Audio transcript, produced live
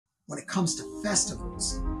when it comes to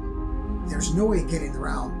festivals, there's no way getting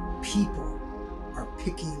around. People are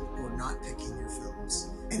picking or not picking your films.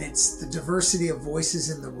 And it's the diversity of voices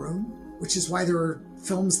in the room, which is why there are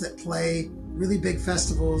films that play really big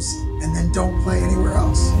festivals and then don't play anywhere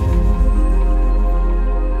else.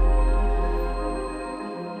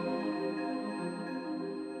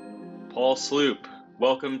 Paul Sloop,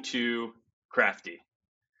 welcome to Crafty.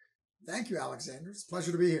 Thank you, Alexander. It's a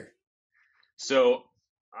pleasure to be here. So,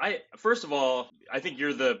 first of all, I think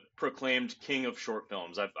you're the proclaimed king of short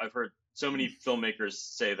films. I've heard so many filmmakers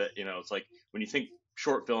say that, it's like when you think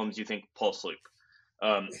short films, you think Paul Sloop.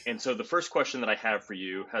 And so the first question that I have for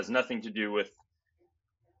you has nothing to do with,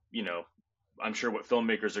 I'm sure what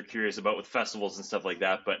filmmakers are curious about with festivals and stuff like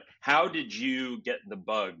that, but how did you get the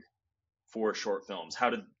bug for short films? How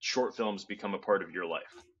did short films become a part of your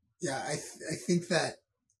life? Yeah, I think that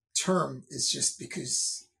term is just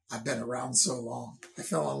because I've been around so long. I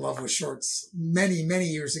fell in love with shorts many, many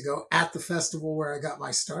years ago at the festival where I got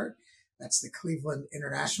my start. That's the Cleveland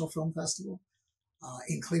International Film Festival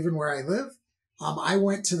in Cleveland, where I live. I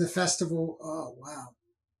went to the festival,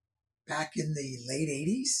 back in the late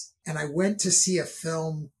 80s. And I went to see a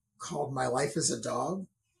film called My Life as a Dog.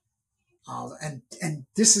 And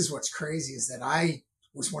this is what's crazy, is that I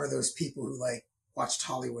was one of those people who watched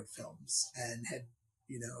Hollywood films and had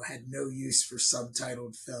no use for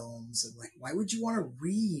subtitled films. And why would you want to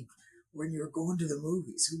read when you're going to the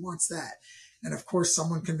movies? Who wants that? And of course,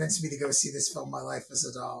 someone convinced me to go see this film, My Life as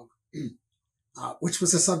a Dog, which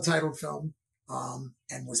was a subtitled film,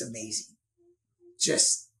 and was amazing.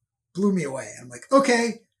 Just blew me away. I'm like,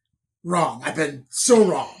 okay, wrong. I've been so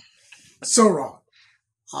wrong. So wrong.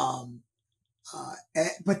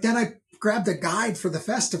 But then I grabbed a guide for the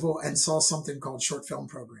festival and saw something called short film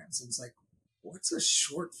programs. And it's like, what's a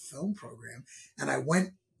short film program? And I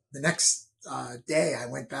went the next day, I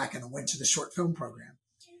went back and I went to the short film program.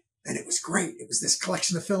 And it was great. It was this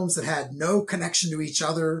collection of films that had no connection to each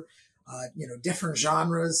other, different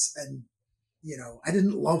genres. And, I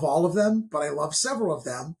didn't love all of them, but I loved several of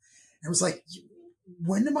them. And it was like,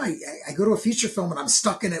 when am I go to a feature film and I'm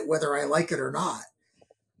stuck in it, whether I like it or not.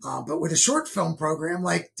 But with a short film program,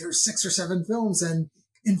 there's 6 or 7 films, and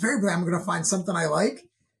invariably I'm going to find something I like.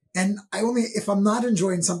 And if I'm not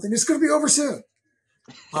enjoying something, it's going to be over soon.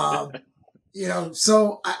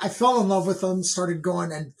 So I fell in love with them, started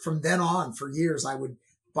going. And from then on, for years, I would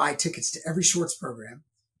buy tickets to every shorts program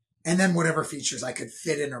and then whatever features I could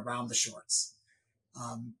fit in around the shorts.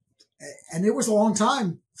 And it was a long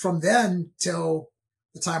time from then till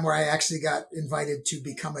the time where I actually got invited to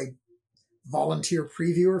become a volunteer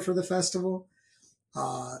previewer for the festival.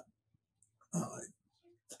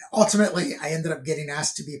 Ultimately, I ended up getting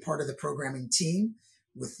asked to be a part of the programming team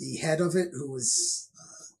with the head of it, who was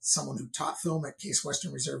someone who taught film at Case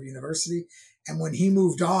Western Reserve University. And when he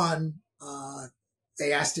moved on,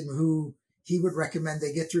 they asked him who he would recommend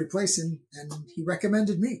they get to replace him, and he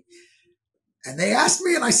recommended me. And they asked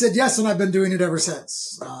me, and I said yes, and I've been doing it ever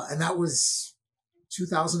since. And that was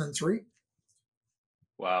 2003.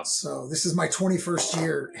 Wow. So this is my 21st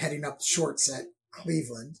year heading up shorts at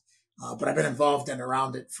Cleveland. But I've been involved and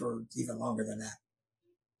around it for even longer than that.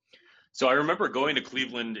 So I remember going to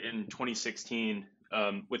Cleveland in 2016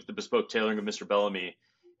 with the bespoke tailoring of Mr. Bellamy,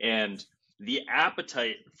 and the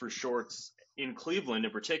appetite for shorts in Cleveland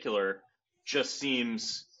in particular just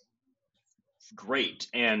seems great.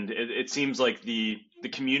 And it seems like the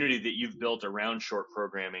community that you've built around short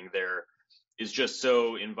programming there is just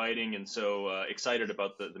so inviting and so excited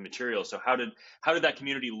about the material. So how did that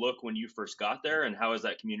community look when you first got there, and how has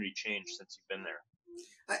that community changed since you've been there?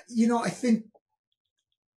 I think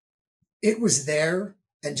it was there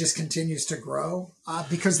and just continues to grow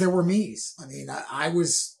because there were me's. I mean, I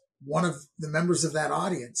was one of the members of that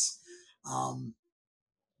audience.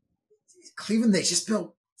 Cleveland, they just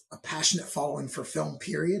built a passionate following for film,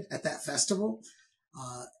 period, at that festival.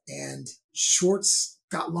 And shorts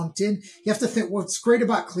got lumped in. You have to think what's great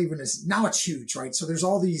about Cleveland is now it's huge, right? So there's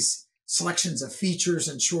all these selections of features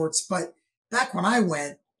and shorts. But back when I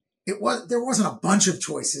went, there wasn't a bunch of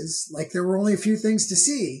choices. There were only a few things to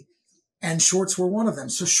see, and shorts were one of them.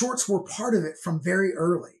 So shorts were part of it from very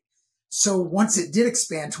early. So once it did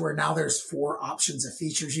expand to where now there's 4 options of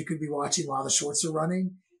features you could be watching while the shorts are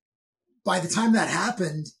running, by the time that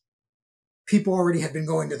happened, people already had been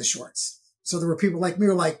going to the shorts. So there were people like me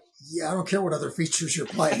who were like, yeah, I don't care what other features you're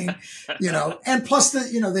playing, and plus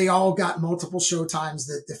they all got multiple show times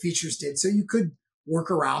that the features did. So you could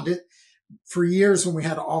work around it. For years when we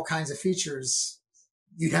had all kinds of features,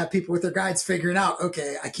 you'd have people with their guides figuring out,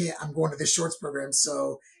 okay, I'm going to this shorts program.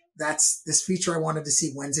 So that's this feature I wanted to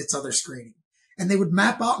see. When's its other screening? and they would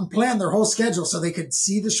map out and plan their whole schedule so they could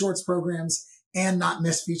see the shorts programs and not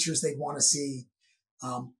miss features they'd want to see.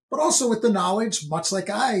 But also with the knowledge, much like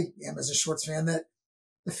I am as a shorts fan, that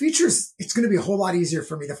the features, it's going to be a whole lot easier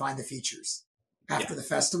for me to find the features after the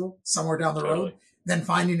festival, somewhere down the road, than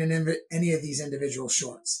finding any of these individual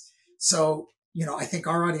shorts. So, you know, I think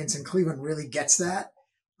our audience in Cleveland really gets that.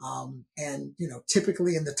 And, you know,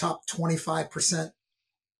 typically in the top 25%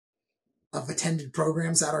 of attended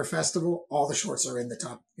programs at our festival, all the shorts are in the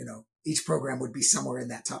top, you know, each program would be somewhere in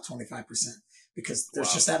that top 25% because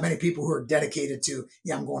there's just that many people who are dedicated to,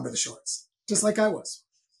 I'm going to the shorts, just like I was.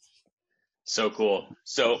 So cool.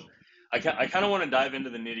 So I kind of want to dive into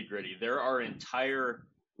the nitty gritty. There are entire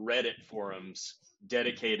Reddit forums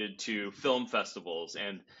dedicated to film festivals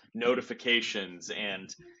and notifications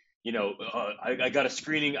and, you know, I got a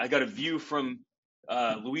screening, I got a view from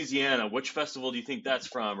Louisiana. Which festival do you think that's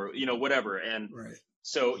from? Or, you know, whatever. And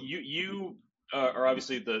so you are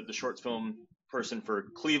obviously the short film person for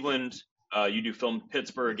Cleveland. You do Film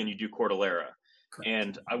Pittsburgh and you do Cordillera. Correct.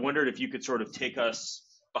 And I wondered if you could sort of take us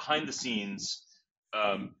behind the scenes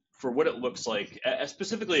for what it looks like,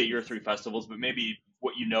 specifically at your three festivals, but maybe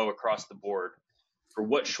what you know across the board for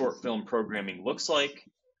what short film programming looks like,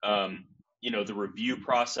 you know, the review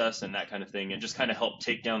process and that kind of thing, and just kind of help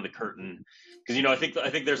take down the curtain. Because, you know, I think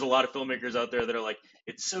there's a lot of filmmakers out there that are like,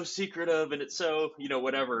 it's so secretive and it's so, you know,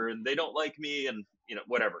 whatever, and they don't like me and, you know,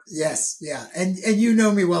 whatever. Yes. Yeah. And you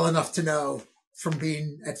know me well enough to know from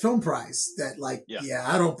being at Film Prize that like,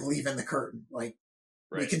 I don't believe in the curtain. Like,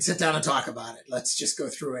 we can sit down and talk about it. Let's just go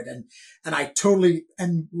through it. And I totally,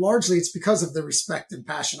 and largely it's because of the respect and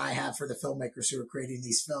passion I have for the filmmakers who are creating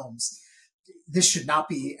these films. This should not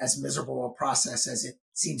be as miserable a process as it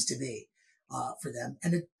seems to be for them.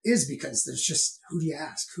 And it is because there's just, who do you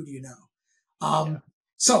ask? Who do you know?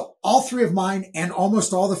 So all three of mine and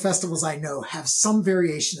almost all the festivals I know have some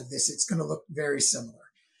variation of this. It's going to look very similar.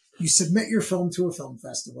 You submit your film to a film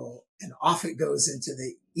festival and off it goes into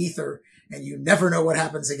the ether and you never know what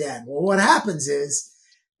happens again. Well, what happens is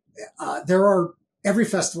every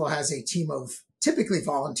festival has a team of typically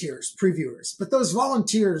volunteers, previewers, but those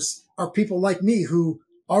volunteers are people like me who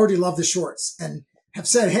already love the shorts and have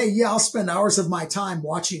said, hey, I'll spend hours of my time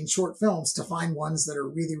watching short films to find ones that are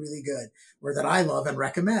really, really good or that I love and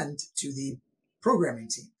recommend to the programming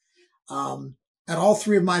team. At all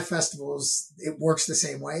three of my festivals, it works the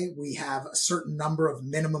same way. We have a certain number of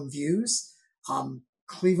minimum views.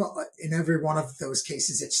 Cleveland, in every one of those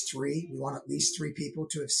cases, it's 3. We want at least 3 people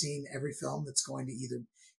to have seen every film that's going to either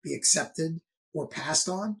be accepted or passed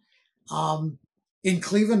on. In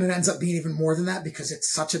Cleveland, it ends up being even more than that because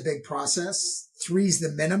it's such a big process. 3 is the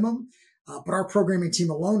minimum, but our programming team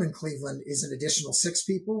alone in Cleveland is an additional 6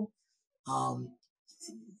 people.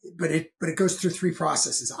 But it goes through 3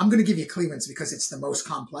 processes. I'm going to give you Cleveland's because it's the most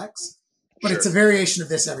complex, but it's a variation of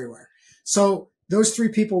this everywhere. So those 3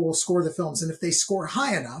 people will score the films. And if they score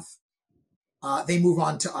high enough, they move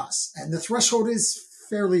on to us. And the threshold is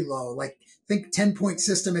fairly low. Like think 10-point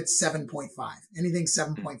system, it's 7.5. Anything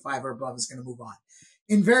 7.5 or above is going to move on.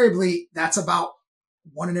 Invariably, that's about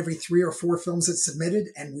 1 in every 3 or 4 films that's submitted.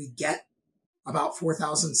 And we get about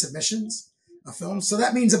 4,000 submissions of films. So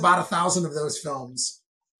that means about 1,000 of those films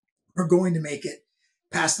are going to make it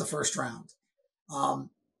past the first round.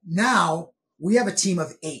 Now we have a team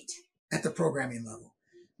of 8 at the programming level.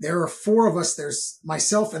 There are 4 of us. There's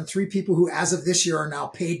myself and 3 people who, as of this year, are now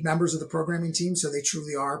paid members of the programming team. So they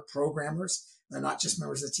truly are programmers. They're not just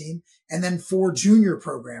members of the team. And then 4 junior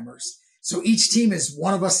programmers. So each team is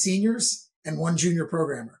 1 of us seniors and 1 junior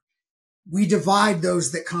programmer. We divide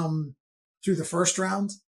those that come through the first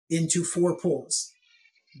round into 4 pools.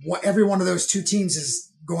 Every one of those 2 teams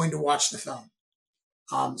is going to watch the film.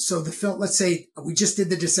 So the film, let's say we just did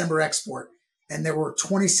the December export and there were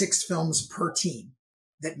 26 films per team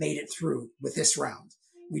that made it through with this round.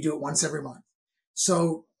 We do it once every month.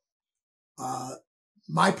 So,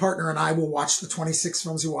 my partner and I will watch the 26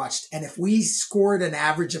 films we watched. And if we scored an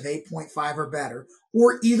average of 8.5 or better,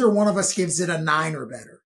 or either one of us gives it a 9 or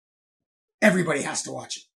better, everybody has to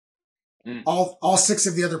watch it. All 6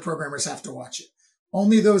 of the other programmers have to watch it.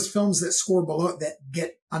 Only those films that score below, that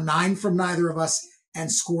get a 9 from neither of us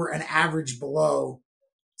and score an average below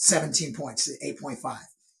 17 points, 8.5.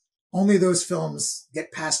 Only those films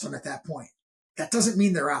get passed on at that point. That doesn't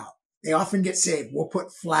mean they're out. They often get saved. We'll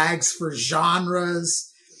put flags for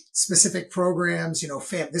genres, specific programs,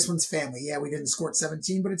 this one's family. Yeah, we didn't score at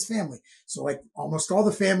 17, but it's family. So like almost all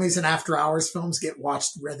the families and after hours films get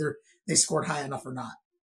watched whether they scored high enough or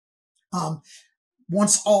not.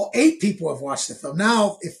 Once all 8 people have watched the film,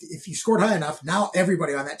 now if you scored high enough, now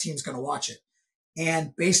everybody on that team is going to watch it.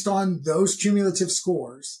 And based on those cumulative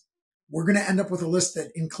scores, we're going to end up with a list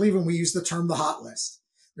that in Cleveland, we use the term the hot list.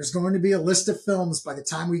 There's going to be a list of films by the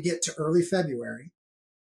time we get to early February.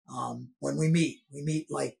 When we meet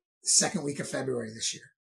like the second week of February this year.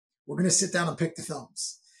 We're going to sit down and pick the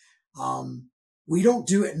films. We don't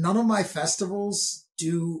do it. None of my festivals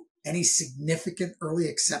do any significant early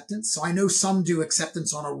acceptance. So I know some do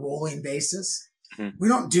acceptance on a rolling basis. Mm-hmm. We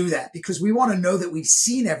don't do that because we want to know that we've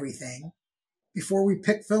seen everything before we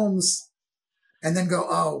pick films and then go,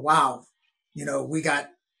 oh, wow, we got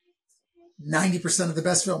 90% of the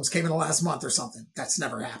best films came in the last month or something. That's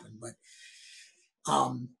never happened. But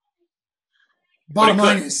bottom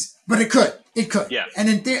line is, but it could. Yeah.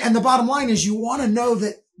 And the bottom line is you want to know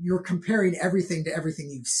that you're comparing everything to everything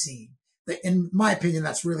you've seen. In my opinion,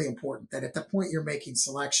 that's really important, that at the point you're making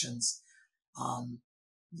selections,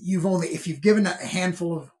 if you've given a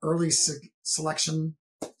handful of early selection,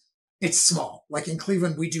 it's small. Like in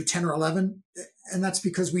Cleveland, we do 10 or 11. And that's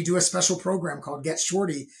because we do a special program called Get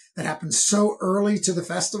Shorty that happens so early to the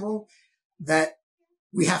festival that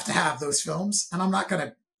we have to have those films. And I'm not going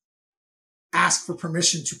to ask for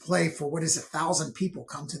permission to play for 1,000 people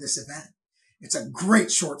come to this event. It's a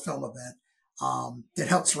great short film event that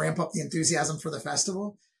helps ramp up the enthusiasm for the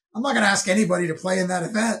festival. I'm not going to ask anybody to play in that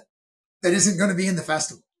event that isn't going to be in the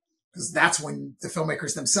festival, because that's when the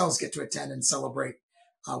filmmakers themselves get to attend and celebrate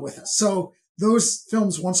with us. So those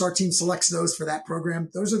films, once our team selects those for that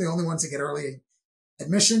program, those are the only ones that get early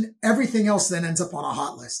admission. Everything else then ends up on a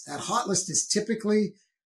hot list. That hot list is typically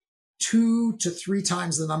 2 to 3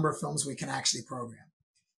 times the number of films we can actually program.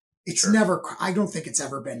 It's never, I don't think it's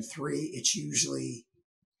ever been 3. It's usually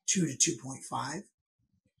 2 to 2.5.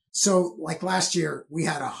 So like last year, we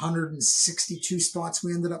had 162 spots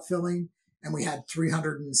we ended up filling, and we had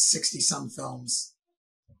 360 some films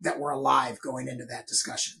that were alive going into that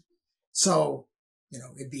discussion. So,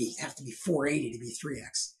 it'd have to be 480 to be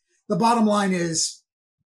 3X. The bottom line is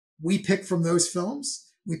we pick from those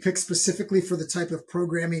films. We pick specifically for the type of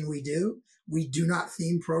programming we do. We do not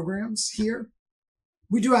theme programs here.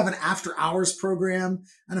 We do have an after hours program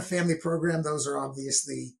and a family program. Those are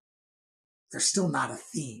obviously, they're still not a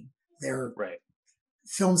theme. They're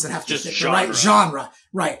films that have to fit the right genre.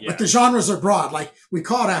 Right. Yeah. But the genres are broad. Like we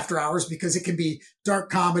call it after hours because it can be dark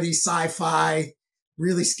comedy, sci-fi,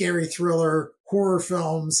 really scary thriller, horror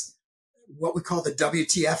films, what we call the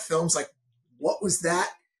WTF films. Like, what was that?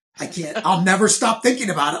 I'll never stop thinking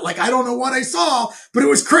about it. Like, I don't know what I saw, but it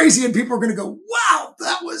was crazy. And people are going to go, wow,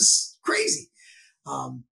 that was crazy.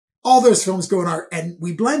 All those films go in and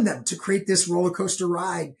we blend them to create this roller coaster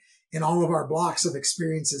ride in all of our blocks of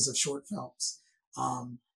experiences of short films.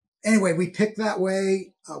 Anyway, we picked that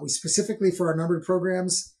way. We specifically for our numbered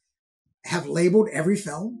programs have labeled every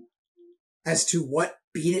film as to what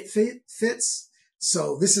beat it fits.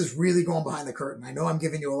 So this is really going behind the curtain. I know I'm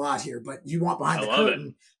giving you a lot here, but you want behind the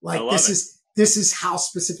curtain. Like this is how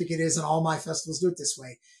specific it is, and all my festivals do it this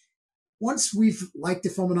way. Once we've liked the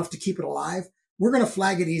film enough to keep it alive, we're going to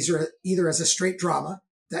flag it either as a straight drama.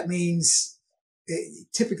 That means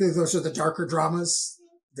typically those are the darker dramas.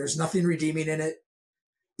 There's nothing redeeming in it.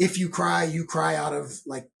 If you cry out of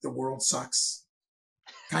like the world sucks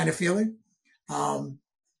kind of feeling.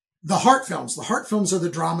 The heart films are the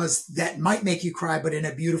dramas that might make you cry, but in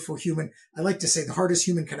a beautiful human, I like to say the hardest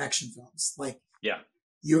human connection films. Like, yeah,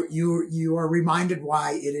 you are reminded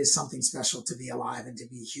why it is something special to be alive and to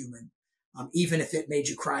be human. Even if it made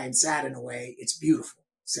you cry and sad in a way, it's beautiful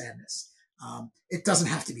sadness. It doesn't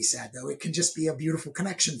have to be sad though. It can just be a beautiful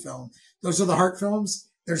connection film. Those are the heart films.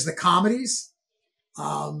 There's the comedies,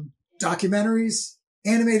 documentaries,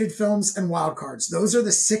 animated films, and wild cards. Those are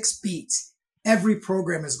the 6 beats. Every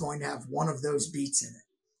program is going to have one of those beats in it.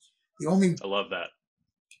 I love that.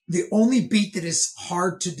 The only beat that is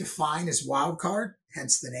hard to define is wild card,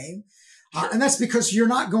 hence the name. Sure. And that's because you're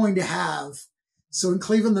not going to have, so in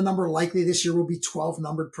Cleveland, the number likely this year will be 12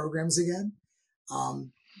 numbered programs again.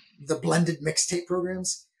 The blended mixtape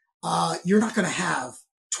programs. You're not going to have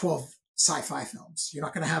 12 sci-fi films. You're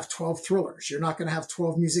not going to have 12 thrillers. You're not going to have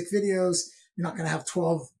 12 music videos. You're not going to have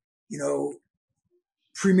 12,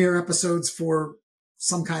 premiere episodes for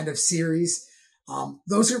some kind of series.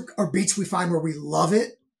 Those are beats we find where we love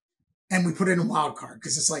it and we put it in a wild card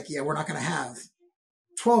because it's like, yeah, we're not going to have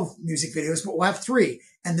 12 music videos, but we'll have 3.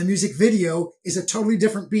 And the music video is a totally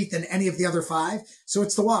different beat than any of the other 5. So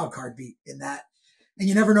it's the wild card beat in that. And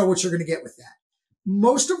you never know what you're going to get with that.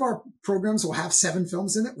 Most of our programs will have 7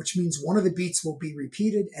 films in it, which means one of the beats will be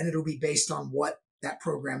repeated and it'll be based on what that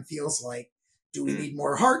program feels like. Do we need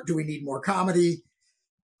more heart? Do we need more comedy?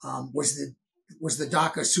 Was was the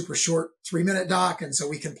doc a super short 3-minute doc? And so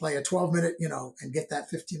we can play a 12-minute, and get that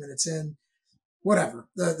 15 minutes in, whatever.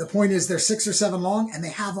 The point is they're 6 or 7 long and they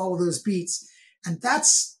have all of those beats. And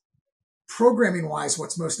that's programming wise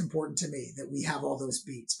what's most important to me, that we have all those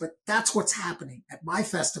beats. But that's what's happening at my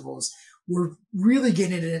festivals. We're really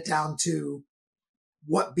getting it down to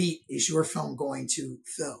what beat is your film going to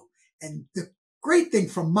fill. And the great thing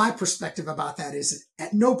from my perspective about that is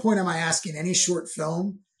at no point am I asking any short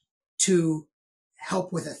film to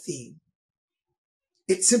help with a theme.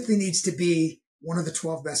 It simply needs to be one of the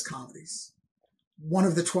 12 best comedies, one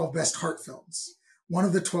of the 12 best heart films, one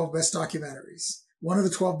of the 12 best documentaries, one of the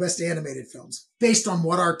 12 best animated films, based on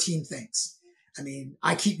what our team thinks. I mean,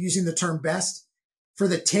 I keep using the term best for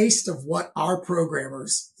the taste of what our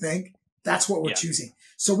programmers think. That's what we're choosing.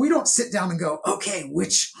 So we don't sit down and go, okay,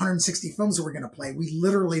 which 160 films are we going to play? We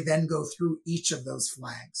literally then go through each of those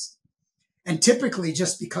flags. And typically,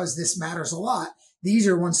 just because this matters a lot, the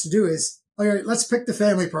easier ones to do is, all right, let's pick the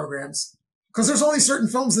family programs, because there's only certain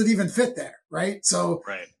films that even fit there, right? So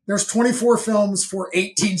there's 24 films for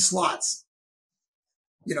 18 slots.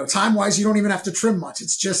 Time-wise, you don't even have to trim much.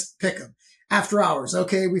 It's just pick them. After hours,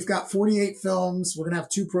 okay, we've got 48 films. We're going to have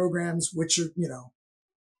 2 programs, which are,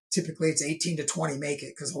 typically it's 18 to 20 make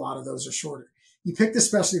it, because a lot of those are shorter. You pick the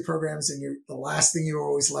specialty programs, and the last thing you're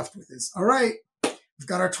always left with is, all right, we've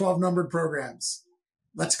got our 12 numbered programs.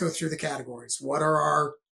 Let's go through the categories. What are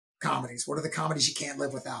our comedies? What are the comedies you can't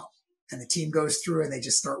live without? And the team goes through and they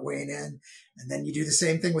just start weighing in. And then you do the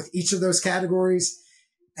same thing with each of those categories.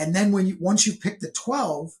 And then once you pick the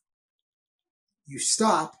 12, you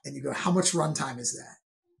stop and you go, how much runtime is that?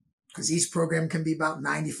 Because each program can be about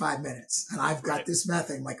 95 minutes. And I've got this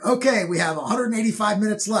method. I'm like, okay, we have 185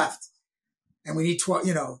 minutes left and we need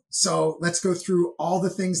 12, so let's go through all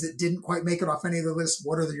the things that didn't quite make it off any of the lists.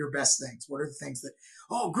 What are your best things? What are the things that,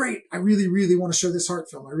 oh, great, I really, really want to show this heart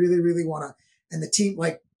film. I really, really want to. And the team,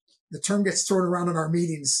 like, the term gets thrown around in our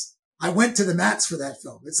meetings. I went to the mats for that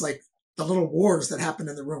film. It's like the little wars that happen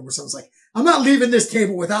in the room where someone's like, I'm not leaving this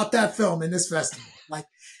table without that film in this festival. Like,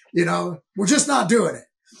 we're just not doing it.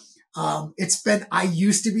 I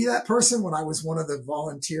used to be that person when I was one of the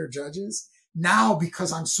volunteer judges. Now,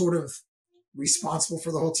 because I'm sort of responsible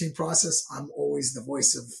for the whole team process, I'm always the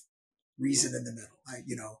voice of reason in the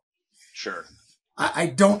middle. Sure. I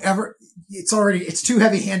don't ever, it's too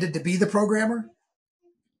heavy handed to be the programmer.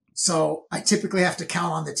 So I typically have to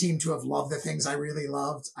count on the team to have loved the things I really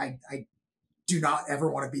loved. I do not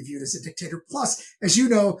ever want to be viewed as a dictator. Plus, as you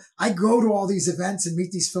know, I go to all these events and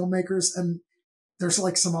meet these filmmakers, and there's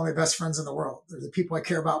like some of my best friends in the world. They're the people I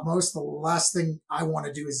care about most. The last thing I want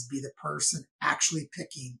to do is be the person actually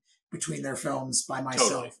picking between their films by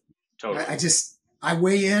myself. Totally. I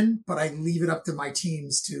weigh in, but I leave it up to my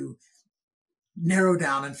teams to narrow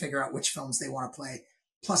down and figure out which films they want to play.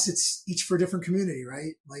 Plus, it's each for a different community,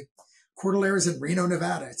 right? Like Cordillera's in Reno,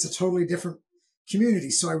 Nevada. It's a totally different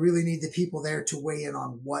community. So I really need the people there to weigh in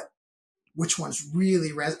on which ones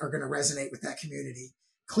really are going to resonate with that community.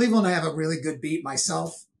 Cleveland, I have a really good beat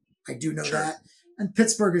myself. I do know that. And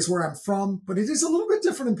Pittsburgh is where I'm from, but it is a little bit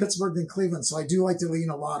different in Pittsburgh than Cleveland. So I do like to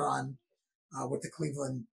lean a lot on what the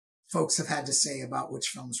Cleveland folks have had to say about which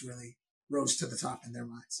films really rose to the top in their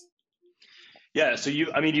minds. Yeah. So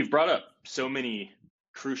you've brought up so many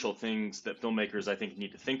crucial things that filmmakers, I think,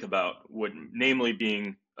 need to think about, namely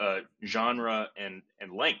being genre and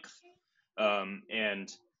length. And,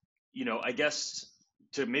 I guess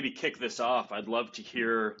to maybe kick this off, I'd love to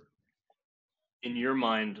hear, in your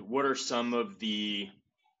mind, what are some of the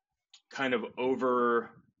kind of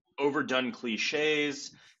overdone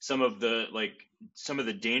cliches, some of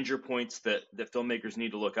the danger points that filmmakers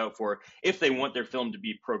need to look out for if they want their film to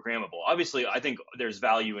be programmable. Obviously, I think there's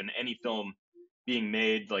value in any film being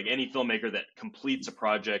made. Like, any filmmaker that completes a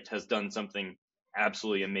project has done something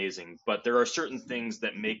absolutely amazing. But there are certain things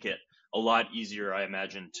that make it a lot easier, I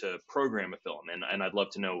imagine, to program a film. And I'd love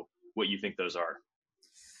to know what you think those are.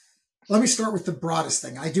 Let me start with the broadest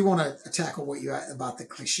thing. I do want to tackle what you about the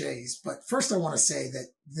cliches, but first I want to say that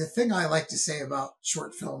the thing I like to say about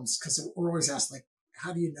short films, because we're always asked, like,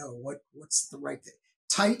 how do you know what's the right thing?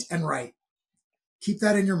 Tight and right. Keep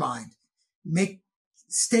that in your mind.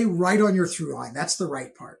 Stay right on your through line. That's the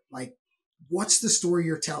right part. Like, what's the story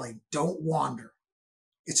you're telling? Don't wander.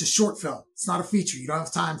 It's a short film. It's not a feature. You don't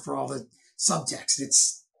have time for all the subtext.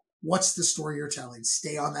 It's what's the story you're telling?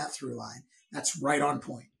 Stay on that through line. That's right on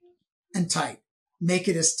point. And tight. Make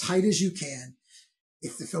it as tight as you can.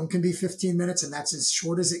 If the film can be 15 minutes and that's as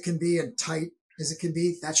short as it can be and tight as it can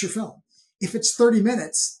be, that's your film. If it's 30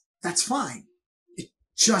 minutes, that's fine. If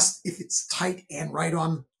it's tight and right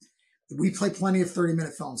on, We play plenty of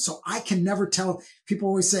 30-minute films. So I can never tell. People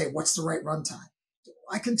always say, what's the right runtime?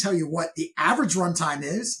 I can tell you what the average runtime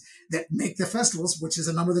is that make the festivals, which is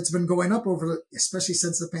a number that's been going up especially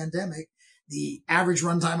since the pandemic. The average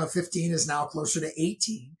runtime of 15 is now closer to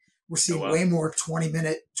 18. We're seeing way more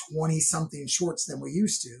 20-minute, 20-something shorts than we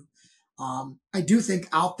used to. I do think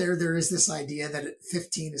out there is this idea that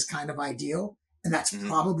 15 is kind of ideal, and that's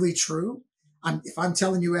probably true. If I'm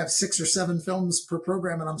telling you I have 6 or 7 films per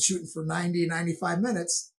program and I'm shooting for 90, 95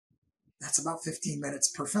 minutes, that's about 15 minutes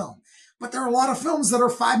per film. But there are a lot of films that are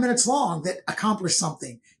 5 minutes long that accomplish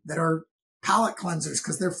something, that are palate cleansers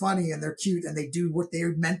because they're funny and they're cute and they do what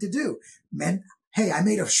they're meant to do. Hey, I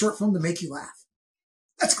made a short film to make you laugh.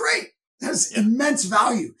 That's great. That has immense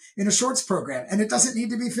value in a shorts program. And it doesn't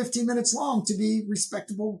need to be 15 minutes long to be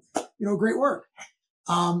respectable, great work.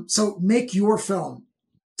 So make your film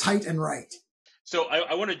tight and right. So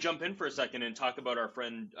I want to jump in for a second and talk about our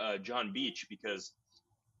friend John Beach, because,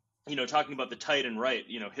 talking about the tight and right,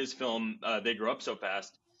 his film, They Grow Up So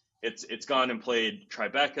Fast, it's gone and played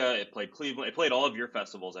Tribeca, it played Cleveland, it played all of your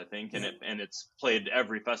festivals, I think, and it's played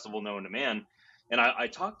every festival known to man. And I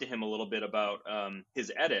talked to him a little bit about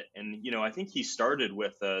his edit, and I think he started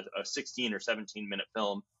with a 16 or 17-minute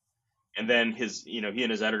film, and then he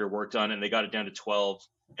and his editor worked on it, and they got it down to 12.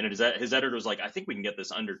 And his editor was like, I think we can get this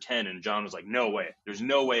under 10. And John was like, no way. There's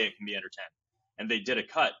no way it can be under 10. And they did a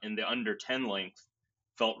cut, and the under 10 length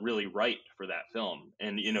felt really right for that film.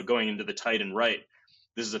 And, going into the tight and right,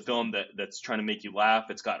 this is a film that's trying to make you laugh.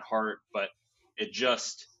 It's got heart, but it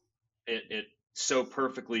so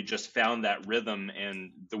perfectly just found that rhythm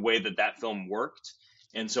and the way that film worked.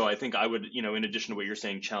 And so I think I would, in addition to what you're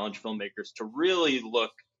saying, challenge filmmakers to really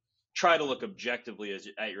try to look objectively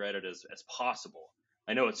at your edit as possible.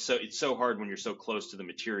 I know it's so hard when you're so close to the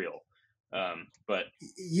material, but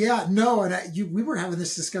yeah, no, and we were having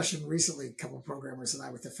this discussion recently, a couple of programmers and I,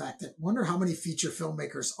 with the fact that wonder how many feature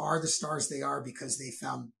filmmakers are the stars they are because they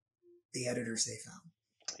found the editors they found.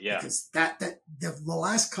 Yeah, because the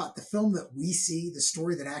last cut, the film that we see, the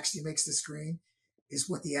story that actually makes the screen, is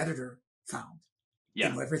what the editor found.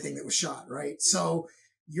 Yeah, everything that was shot, right? So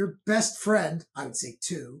your best friend, I would say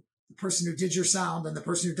two. The person who did your sound and the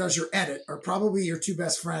person who does your edit are probably your two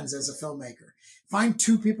best friends as a filmmaker. Find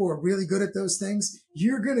two people who are really good at those things.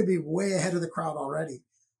 You're going to be way ahead of the crowd already.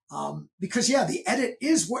 Because the edit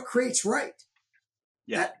is what creates right.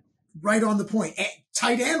 Yeah. That right on the point,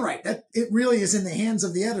 tight and right. That it really is in the hands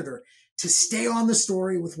of the editor to stay on the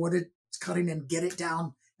story with what it's cutting and get it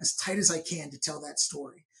down as tight as I can to tell that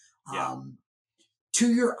story. Yeah.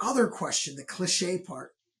 To your other question, the cliche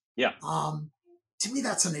part. Yeah. To me,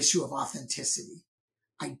 that's an issue of authenticity.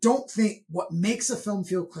 I don't think what makes a film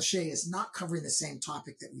feel cliche is not covering the same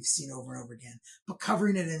topic that we've seen over and over again, but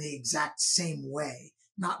covering it in the exact same way,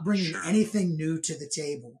 not bringing anything new to the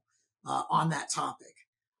table on that topic.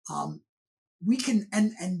 We can,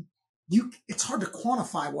 it's hard to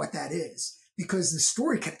quantify what that is because the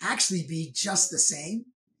story can actually be just the same.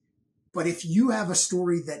 But if you have a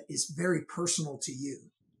story that is very personal to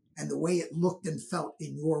you and the way it looked and felt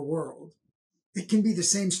in your world, it can be the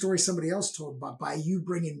same story somebody else told, but by you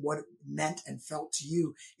bringing what it meant and felt to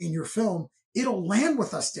you in your film, it'll land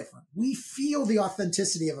with us different. We feel the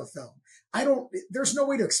authenticity of a film. There's no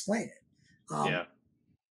way to explain it.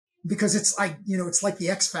 Because it's like, it's like the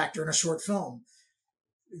X factor in a short film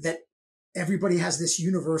that everybody has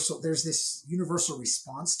there's this universal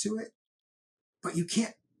response to it, but you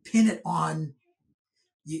can't pin it on,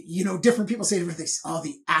 different people say different things. Oh,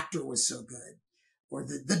 the actor was so good. Or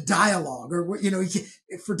the dialogue, or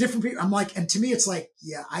for different people, I'm like, and to me, it's like,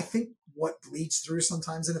 I think what bleeds through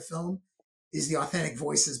sometimes in a film is the authentic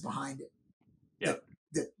voices behind it. Yeah,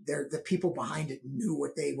 the people behind it knew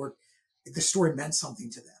what they were. The story meant something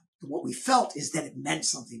to them. What we felt is that it meant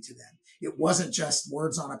something to them. It wasn't just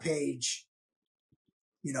words on a page.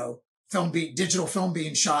 Digital film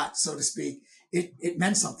being shot, so to speak. It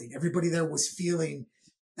meant something. Everybody there was feeling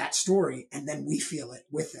that story, and then we feel it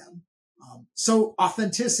with them. So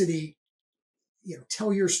authenticity,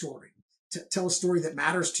 tell your story, tell a story that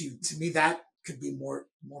matters to you. To me, that could be more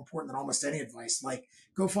important than almost any advice. Like,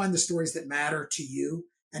 go find the stories that matter to you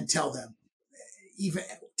and tell them. Even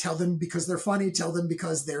tell them because they're funny, tell them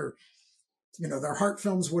because they're, they're heart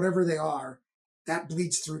films, whatever they are, that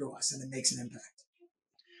bleeds through to us and it makes an impact.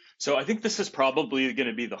 So I think this is probably going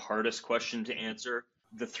to be the hardest question to answer.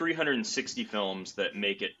 The 360 films that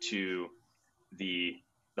make it to the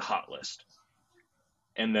hot list,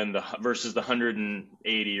 and then versus the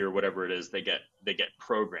 180 or whatever it is they get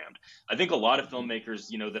programmed. I think a lot of filmmakers,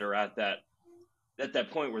 that are at that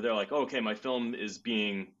point where they're like, oh, okay, my film is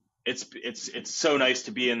being it's so nice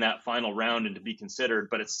to be in that final round and to be considered,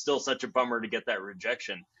 but it's still such a bummer to get that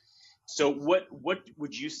rejection. So what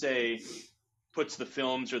would you say puts the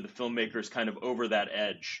films or the filmmakers kind of over that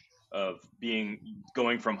edge of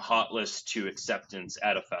going from hot list to acceptance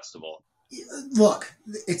at a festival? Look,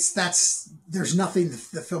 there's nothing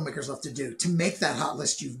the filmmakers have to do to make that hot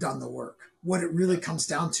list. You've done the work. What it really comes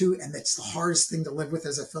down to, and that's the hardest thing to live with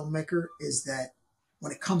as a filmmaker, is that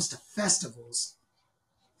when it comes to festivals,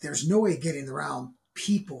 there's no way of getting around.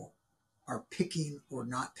 People are picking or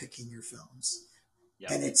not picking your films.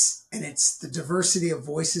 Yeah. And it's the diversity of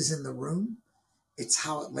voices in the room. It's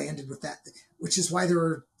how it landed with that, which is why there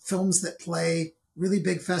are films that play really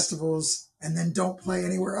big festivals and then don't play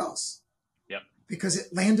anywhere else. Yep. Because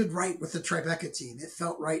it landed right with the Tribeca team. It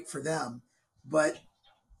felt right for them, but,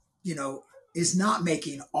 is not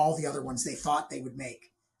making all the other ones they thought they would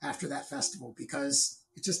make after that festival, because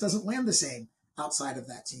it just doesn't land the same outside of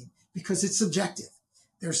that team, because it's subjective.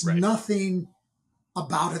 There's nothing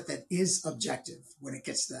about it that is objective when it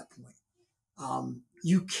gets to that point.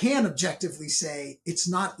 You can objectively say it's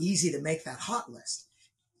not easy to make that hot list.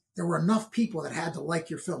 There were enough people that had to like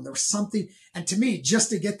your film. There was something, and to me, just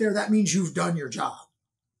to get there, that means you've done your job.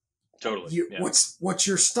 Totally. Yeah. What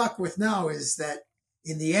you're stuck with now is that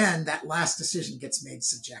in the end, that last decision gets made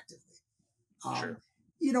subjectively. Sure.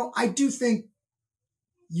 I do think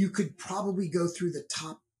you could probably go through the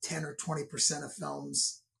top 10 or 20% of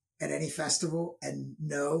films at any festival and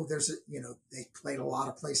know they played a lot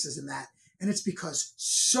of places in that. And it's because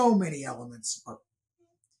so many elements are,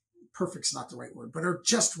 perfect's not the right word, but are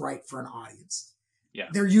just right for an audience. Yeah.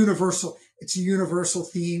 They're universal. It's a universal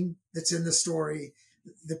theme that's in the story.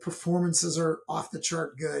 The performances are off the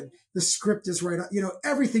chart good. The script is right.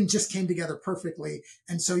 Everything just came together perfectly.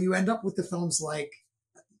 And so you end up with the films like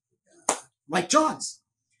John's.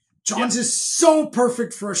 John's is so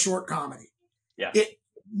perfect for a short comedy. Yeah. It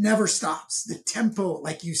never stops. The tempo,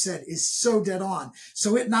 like you said, is so dead on.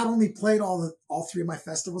 So it not only played all three of my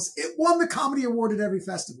festivals, it won the comedy award at every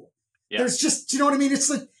festival. Yeah. There's just, you know what I mean? It's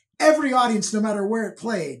like every audience, no matter where it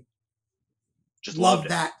played, just loved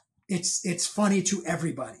that. It's funny to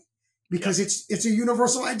everybody because it's a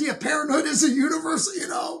universal idea. Parenthood is a universal,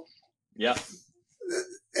 Yeah.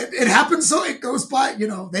 It happens. So it goes by,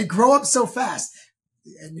 they grow up so fast.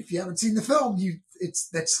 And if you haven't seen the film,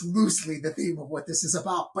 that's loosely the theme of what this is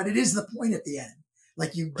about, but it is the point at the end.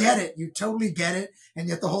 Like you get it, you totally get it. And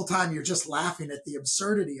yet the whole time you're just laughing at the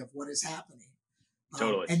absurdity of what is happening.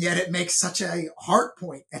 Totally. And yet it makes such a heart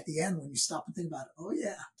point at the end when you stop and think about it. Oh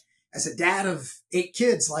yeah. As a dad of 8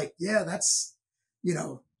 kids, that's,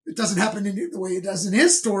 it doesn't happen in the way it does in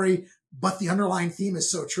his story, but the underlying theme is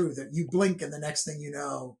so true that you blink and the next thing you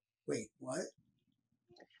know, wait, what?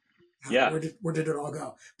 Yeah. Where did it all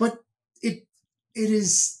go? But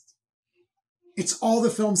it's all the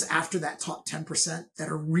films after that top 10% that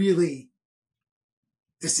are really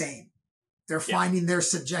the same. They're finding their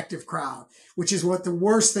subjective crowd, which is what the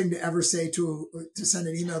worst thing to ever say to send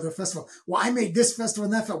an email to a festival. Well, I made this festival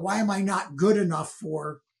and that festival. Why am I not good enough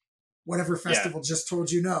for whatever festival just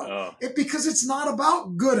told you no? Because it's not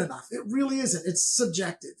about good enough. It really isn't. It's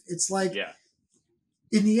subjective. It's like,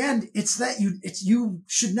 in the end, it's that you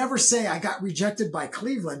should never say I got rejected by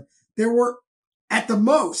Cleveland. There were at the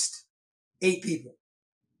most 8 people.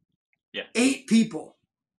 Yeah. 8 people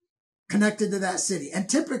connected to that city. And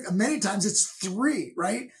typically, many times it's 3,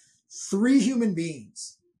 right? 3 human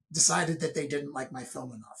beings decided that they didn't like my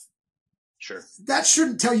film enough. Sure. That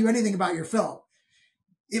shouldn't tell you anything about your film.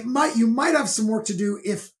 You might have some work to do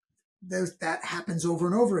if that happens over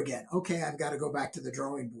and over again. Okay, I've got to go back to the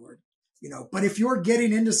drawing board. But if you're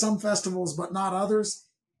getting into some festivals but not others,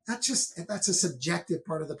 that's a subjective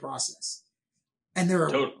part of the process. And there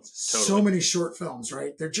are so many short films,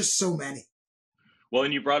 right? There are just so many. Well,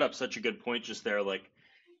 and you brought up such a good point just there. Like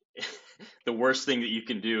the worst thing that you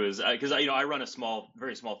can do is because I run a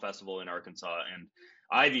very small festival in Arkansas, and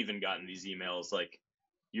I've even gotten these emails like,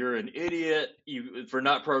 "You're an idiot for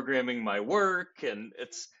not programming my work," and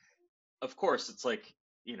of course it's like,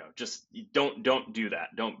 just don't do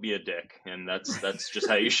that. Don't be a dick, and that's just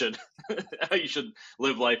how you should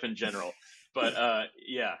live life in general. But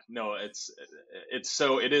it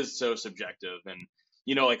is so subjective, and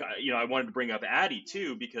I wanted to bring up Addie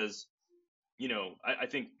too because I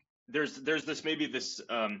think there's this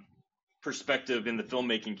perspective in the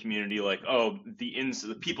filmmaking community like, oh, the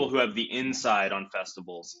people who have the inside on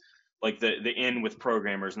festivals, like the in with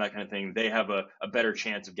programmers and that kind of thing, they have a better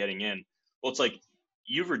chance of getting in. Well, it's like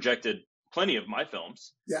you've rejected plenty of my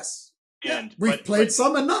films. Yes. And we've played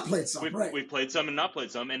some and not played some. We've played some and not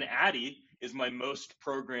played some. And Addie is my most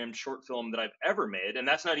programmed short film that I've ever made. And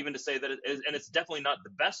that's not even to say that and it's definitely not the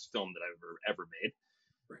best film that I've ever made.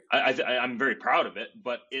 I'm very proud of it,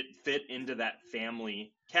 but it fit into that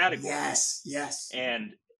family category. Yes.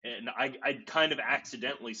 And I kind of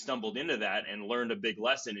accidentally stumbled into that and learned a big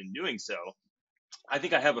lesson in doing so. I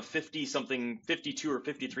think I have a 52 or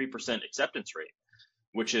 53% acceptance rate,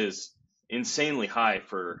 which is insanely high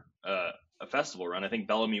for a festival run. I think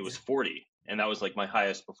Bellamy was 40, and that was like my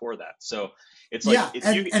highest before that. So it's like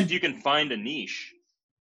if you can find a niche.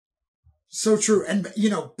 So true. And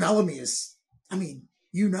Bellamy is,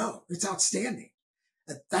 it's outstanding.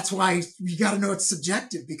 That's why you got to know it's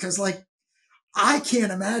subjective, because like, I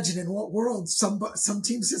can't imagine in what world some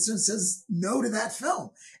team sits and says no to that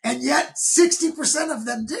film. And yet 60% of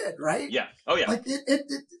them did, right? Yeah. Oh yeah. Like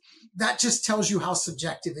that just tells you how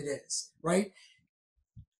subjective it is, right?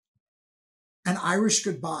 An Irish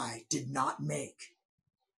Goodbye did not make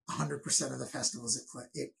 100% of the festivals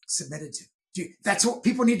it submitted to. That's what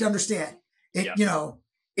people need to understand.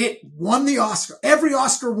 It won the Oscar. Every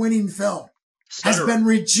Oscar winning film has been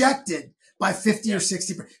rejected by 50 or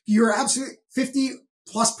 60%. You're absolutely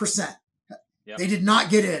 50+%. Yep. They did not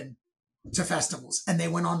get in to festivals, and they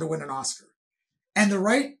went on to win an Oscar. And the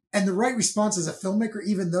right response as a filmmaker,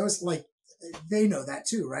 even those, like, they know that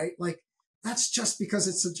too, right? Like, that's just because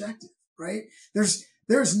it's subjective, right? There's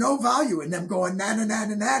no value in them going na na na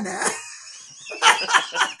na na na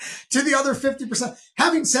to the other 50%.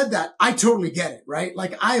 Having said that, I totally get it, right?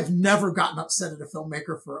 Like, I have never gotten upset at a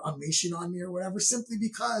filmmaker for unleashing on me or whatever, simply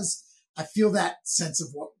because I feel that sense of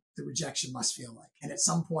what the rejection must feel like. And at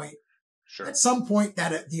some point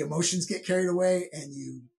that the emotions get carried away and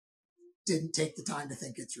you didn't take the time to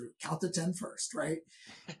think it through. Count to 10 first, right?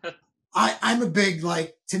 I'm a big,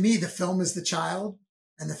 like, to me, the film is the child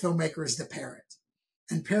and the filmmaker is the parent.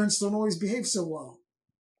 And parents don't always behave so well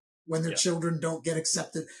when their children don't get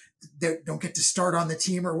accepted, they don't get to start on the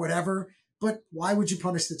team or whatever. But why would you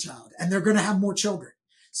punish the child? And they're going to have more children.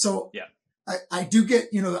 So I do get,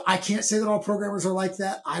 I can't say that all programmers are like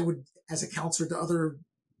that. I would, as a counselor to other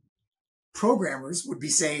programmers, would be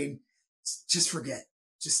saying, just forget.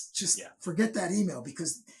 Just forget that email,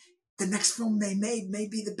 because the next film they made may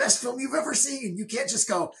be the best film you've ever seen. You can't just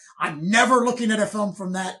go, I'm never looking at a film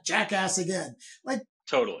from that jackass again. Like,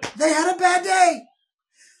 totally. They had a bad day.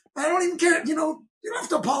 I don't even care. You don't have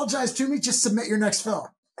to apologize to me. Just submit your next film.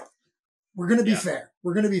 We're going to be fair.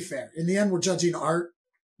 We're going to be fair. In the end, we're judging art,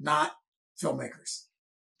 not filmmakers.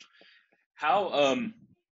 How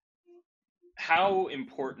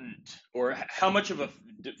important, or how much of a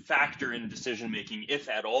factor in decision making, if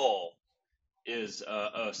at all, is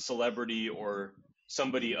a celebrity or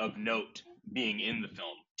somebody of note being in the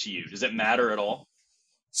film to you? Does it matter at all?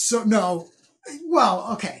 So no.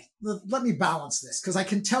 Well, okay. Let me balance this, because I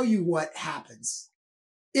can tell you what happens.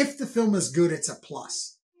 If the film is good, it's a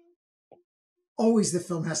plus. Always the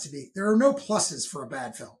film has to be. There are no pluses for a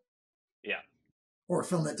bad film. Yeah. Or a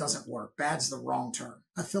film that doesn't work. Bad's the wrong term.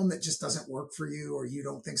 A film that just doesn't work for you, or you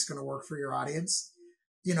don't think is going to work for your audience.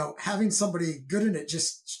 Having somebody good in it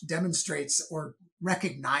just demonstrates, or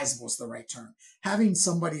recognizable is the right term. Having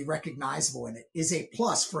somebody recognizable in it is a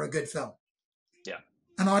plus for a good film. Yeah.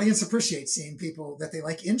 An audience appreciates seeing people that they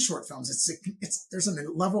like in short films. There's a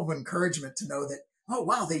level of encouragement to know that, oh,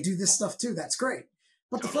 wow, they do this stuff too. That's great.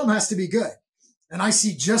 But the film has to be good. And I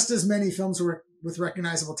see just as many films with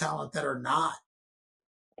recognizable talent that are not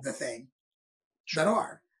the thing that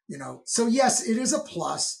are, So yes, it is a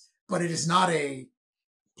plus, but it is not a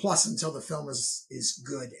plus until the film is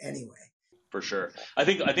good anyway. For sure. I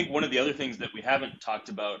think one of the other things that we haven't talked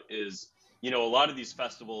about is, a lot of these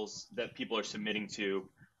festivals that people are submitting to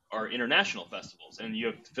are international festivals, and you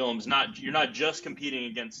have films, you're not just competing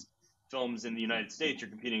against films in the United States, you're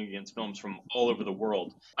competing against films from all over the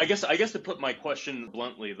world. I guess to put my question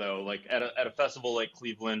bluntly though, like at a festival like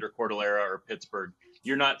Cleveland or Cordillera or Pittsburgh,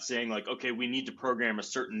 you're not saying like, okay, we need to program a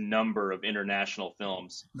certain number of international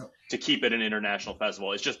films to keep it an international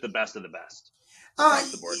festival. It's just the best of the best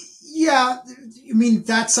across the board. Yeah, I mean,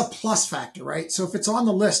 that's a plus factor, right? So if it's on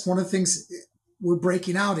the list, one of the things we're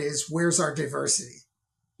breaking out is, where's our diversity?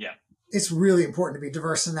 Yeah. It's really important to be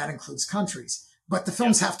diverse, and that includes countries. But the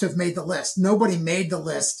films have to have made the list. Nobody made the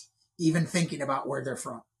list even thinking about where they're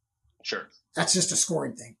from. Sure. That's just a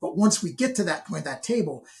scoring thing. But once we get to that point, that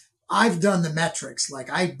table, I've done the metrics.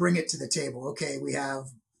 Like, I bring it to the table. Okay, we have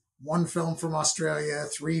 1 film from Australia,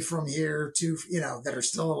 3 from here, 2, that are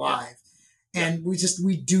still alive. Yeah. And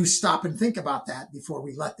we do stop and think about that before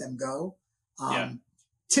we let them go.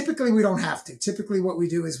 Typically, we don't have to. Typically, what we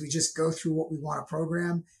do is we just go through what we want to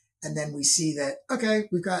program. And then we see that, okay,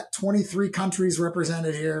 we've got 23 countries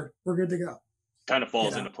represented here. We're good to go. Kind of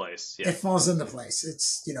falls into place. Yeah. It falls into place.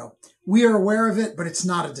 It's, we are aware of it, but it's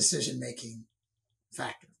not a decision-making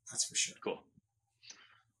factor. That's for sure. Cool.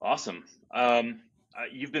 Awesome.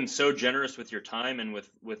 You've been so generous with your time and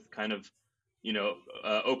with kind of,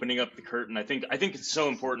 opening up the curtain. I think it's so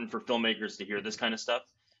important for filmmakers to hear this kind of stuff.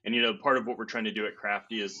 And, part of what we're trying to do at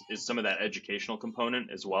Crafty is some of that educational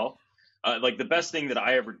component as well. Like the best thing that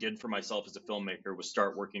I ever did for myself as a filmmaker was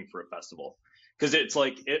start working for a festival, because it's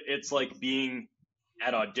like being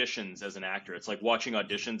at auditions as an actor. It's like watching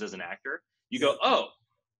auditions as an actor. You go, oh,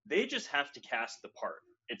 they just have to cast the part.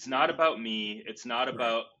 It's not about me. It's not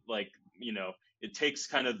about it takes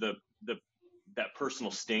kind of that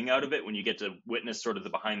personal sting out of it when you get to witness sort of the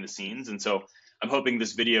behind the scenes. And so I'm hoping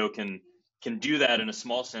this video can do that in a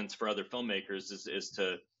small sense for other filmmakers is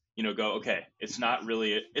to go, okay, it's not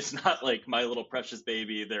like My Little Precious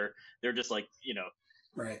Baby. They're just like,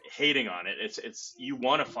 hating on it. It's you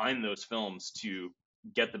want to find those films to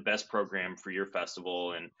get the best program for your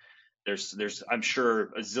festival. And there's I'm sure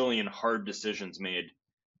a zillion hard decisions made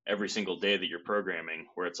every single day that you're programming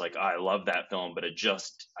where it's like, I love that film, but I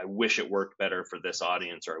wish it worked better for this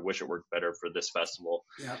audience, or I wish it worked better for this festival.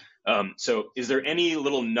 Yeah. So is there any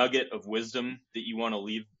little nugget of wisdom that you want to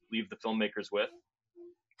leave the filmmakers with?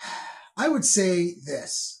 I would say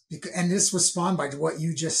this, and this was spawned by what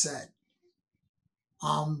you just said.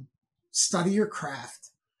 Study your craft.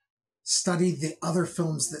 Study the other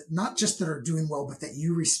films that not just that are doing well, but that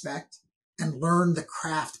you respect, and learn the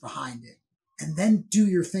craft behind it. And then do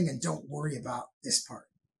your thing and don't worry about this part.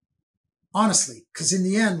 Honestly, because in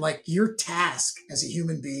the end, like, your task as a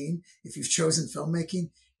human being, if you've chosen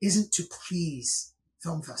filmmaking, isn't to please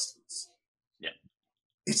film festivals. Yeah.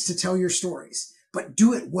 It's to tell your stories, but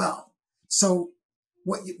do it well. So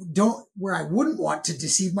where I wouldn't want to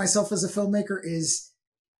deceive myself as a filmmaker is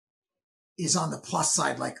on the plus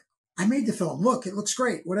side. Like, I made the film. Look, it looks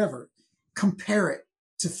great, whatever. Compare it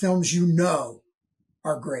to films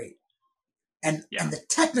are great. And the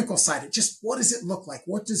technical side, what does it look like?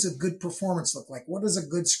 What does a good performance look like? What does a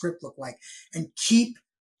good script look like? And keep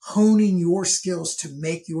honing your skills to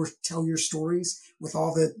tell your stories with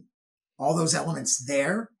all those elements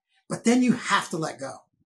there. But then you have to let go,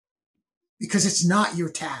 because it's not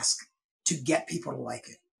your task to get people to like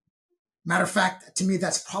it. Matter of fact, to me,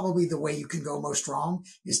 that's probably the way you can go most wrong,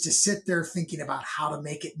 is to sit there thinking about how to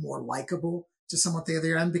make it more likable to someone at the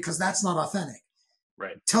other end, because that's not authentic.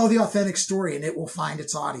 Right. Tell the authentic story and it will find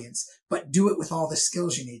its audience, but do it with all the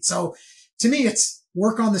skills you need. So to me, it's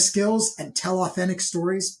work on the skills and tell authentic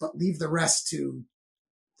stories, but leave the rest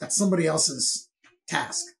that's somebody else's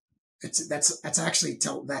task. That's actually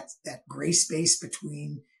that gray space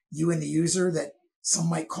between you and the user that some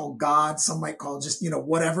might call God, some might call just,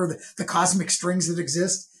 whatever the cosmic strings that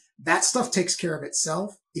exist. That stuff takes care of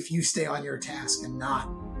itself if you stay on your task and not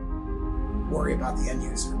worry about the end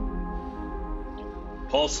user.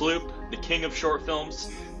 Paul Sloop, the king of short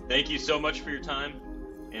films, thank you so much for your time.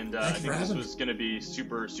 And I think this was going to be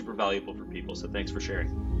super, super valuable for people. So thanks for sharing.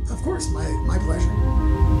 Of course, my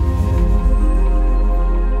pleasure.